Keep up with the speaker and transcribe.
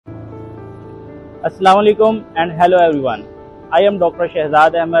Assalamu alaikum and hello everyone. I am Dr.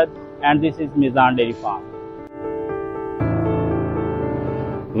 Shehzad Ahmed and this is Mezan Dairy Farm.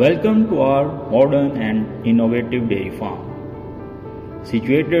 Welcome to our modern and innovative dairy farm.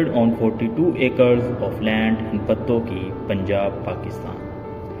 Situated on 42 acres of land in Pattoki, Punjab, Pakistan.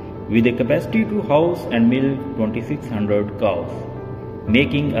 With a capacity to house and milk 2600 cows,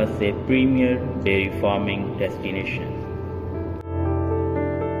 making us a premier dairy farming destination.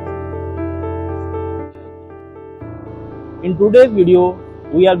 In today's video,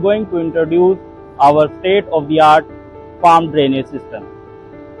 we are going to introduce our state-of-the-art farm drainage system.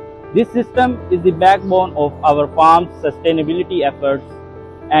 This system is the backbone of our farm's sustainability efforts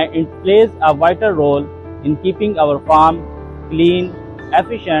and it plays a vital role in keeping our farm clean,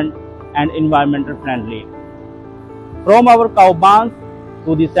 efficient and environmental friendly. From our cow barns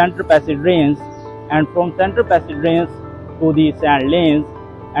to the center passage drains and from center passage drains to the sand lanes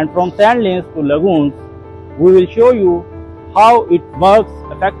and from sand lanes to lagoons, we will show you how it works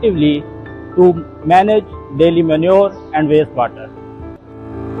effectively to manage daily manure and wastewater.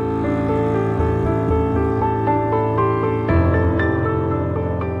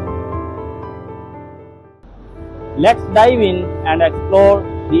 Let's dive in and explore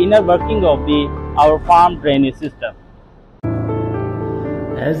the inner working of our farm drainage system.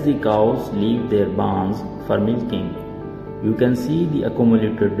 As the cows leave their barns for milking, you can see the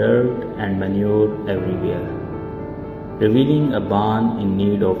accumulated dirt and manure everywhere, revealing a barn in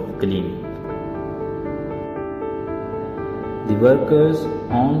need of cleaning. The workers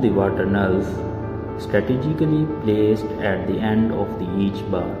on the water nulls strategically placed at the end of each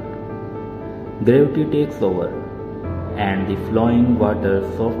barn. Gravity takes over and the flowing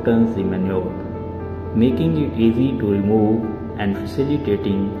water softens the manure, making it easy to remove and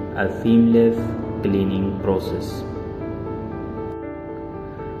facilitating a seamless cleaning process.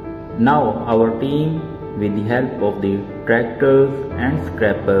 Now our team, with the help of the tractors and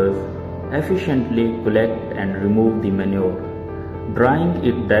scrappers, efficiently collect and remove the manure, drying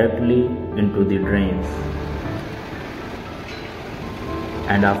it directly into the drains.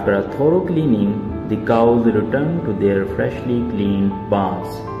 And after a thorough cleaning, the cows return to their freshly cleaned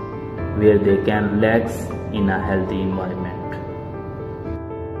barns, where they can relax in a healthy environment.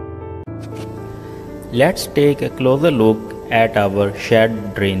 Let's take a closer look at our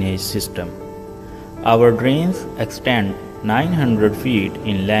shed drainage system. Our drains extend 900 feet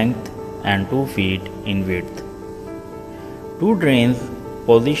in length and 2 feet in width. Two drains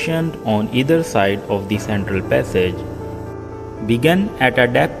positioned on either side of the central passage begin at a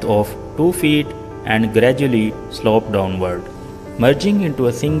depth of 2 feet and gradually slope downward, merging into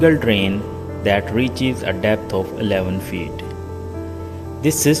a single drain that reaches a depth of 11 feet.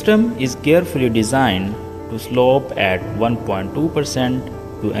 This system is carefully designed to slope at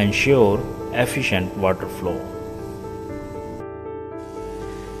 1.2% to ensure efficient water flow.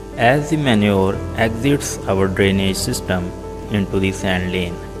 As the manure exits our drainage system into the sand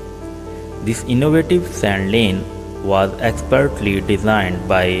lane, this innovative sand lane was expertly designed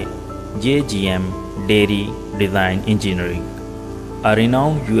by JGM Dairy Design Engineering, a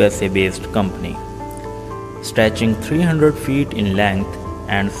renowned USA-based company, stretching 300 feet in length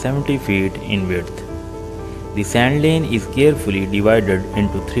and 70 feet in width. The sand lane is carefully divided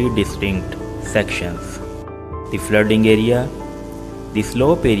into 3 distinct sections: the flooding area, the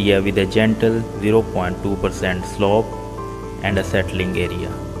slope area with a gentle 0.2% slope, and a settling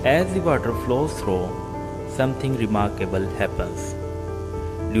area. As the water flows through, something remarkable happens.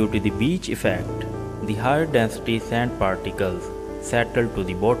 Due to the beach effect, the higher density sand particles settle to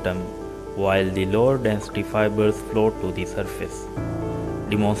the bottom while the lower density fibers float to the surface,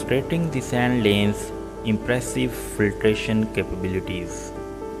 demonstrating the sand lane's impressive filtration capabilities.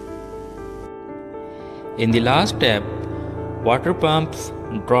 In the last step, water pumps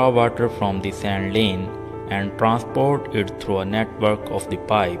draw water from the sand lane and transport it through a network of the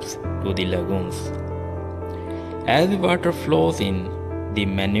pipes to the lagoons. As the water flows in, the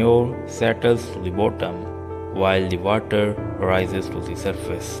manure settles to the bottom while the water rises to the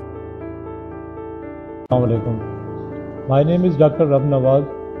surface. Assalamu alaikum. My name is Dr. Rab Nawaz,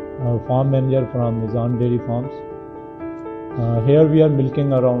 farm manager from Mezan Dairy Farms. Here we are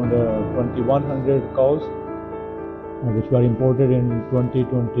milking around 2100 cows which were imported in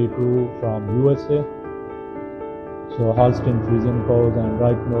 2022 from USA. So Holstein Friesian cows, and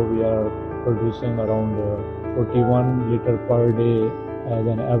right now we are producing around 41 liter per day as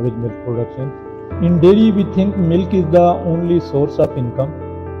an average milk production. In dairy we think milk is the only source of income,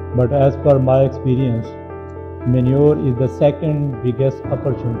 but as per my experience, manure is the second biggest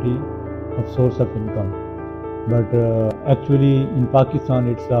opportunity of source of income. But actually in Pakistan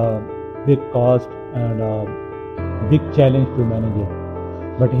it's a big cost and a big challenge to manage it.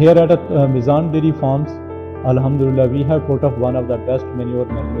 But here at Mezan Dairy Farms, Alhamdulillah, we have put up one of the best manure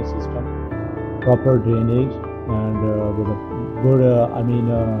management system, proper drainage, and with a good,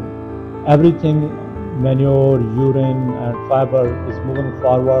 everything, manure, urine, and fiber is moving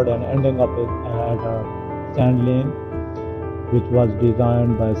forward and ending up at a sand lane, which was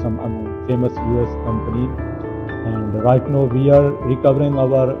designed by some famous US company. And right now we are recovering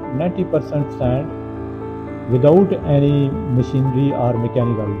our 90% sand without any machinery or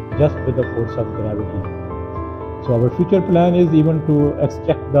mechanical, just with the force of gravity. So our future plan is even to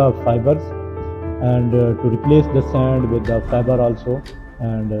extract the fibers and to replace the sand with the fiber also.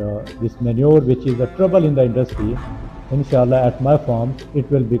 And this manure, which is a trouble in the industry, inshallah at my farm it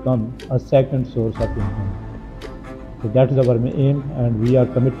will become a second source of income. So that is our aim, and we are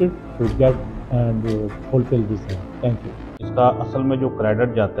committed to get and fulfill this aim. Thank you. इसका असल में जो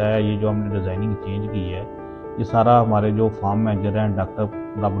credit जाता है, ये जो हमने designing change की है, ये सारा हमारे जो फार्म मैनेजर हैं डॉक्टर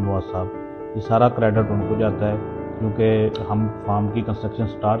रबनवाज साहब, ये सारा क्रेडिट उनको जाता है, क्योंकि हम फार्म की कंस्ट्रक्शन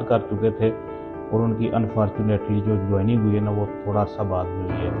स्टार्ट कर चुके थे और उनकी अनफॉर्चुनेटली जो ज्वाइनिंग हुई है ना, वो थोड़ा अर्सा बाद में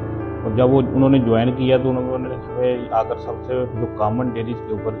हुई है। और जब वो उन्होंने ज्वाइन किया तो उन्होंने हमें आकर सबसे जो कॉमन डेरीज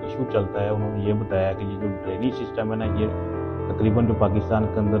के ऊपर इशू चलता है, उन्होंने ये बताया कि ये जो ड्रेनेज सिस्टम है ना, ये तकरीबन जो पाकिस्तान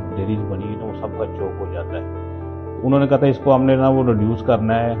के अंदर डेरीज बनी है ना, वो सबका चौक हो जाता है। उन्होंने कहा था इसको हमने ना वो रिड्यूस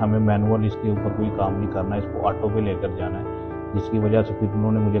करना है, हमें मैनुअल इसके ऊपर कोई काम नहीं करना है, इसको ऑटो पे लेकर जाना है, जिसकी वजह से फिर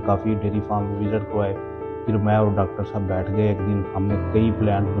उन्होंने मुझे काफ़ी डेयरी फार्म विजिट करवाए। फिर मैं और डॉक्टर साहब बैठ गए एक दिन, हमने कई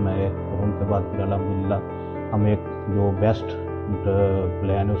प्लान बनाए और उनके बाद फिर अल्हम्दुलिल्लाह हम एक जो बेस्ट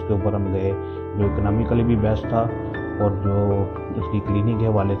प्लान है उसके ऊपर हम गए, जो इकनॉमिकली भी बेस्ट था और जो उसकी क्लीनिंग के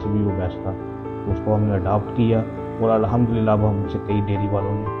हवाले से भी वो बेस्ट था, तो उसको हमने अडॉप्ट किया और अल्हम्दुलिल्लाह अब हमसे कई डेयरी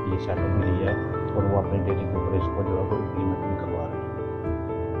वालों ने ये सेटअप भी लिया है और वो अपने डेयरी के ऊपर इसको जो है वो इम्प्लीमेंट भी करवा रहे हैं।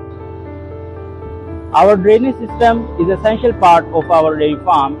 Our drainage system is an essential part of our dairy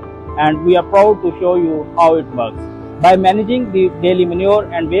farm, and we are proud to show you how it works. By managing the daily manure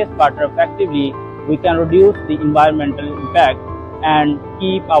and waste water effectively, we can reduce the environmental impact and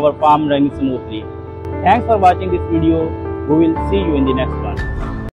keep our farm running smoothly. Thanks for watching this video. We will see you in the next one.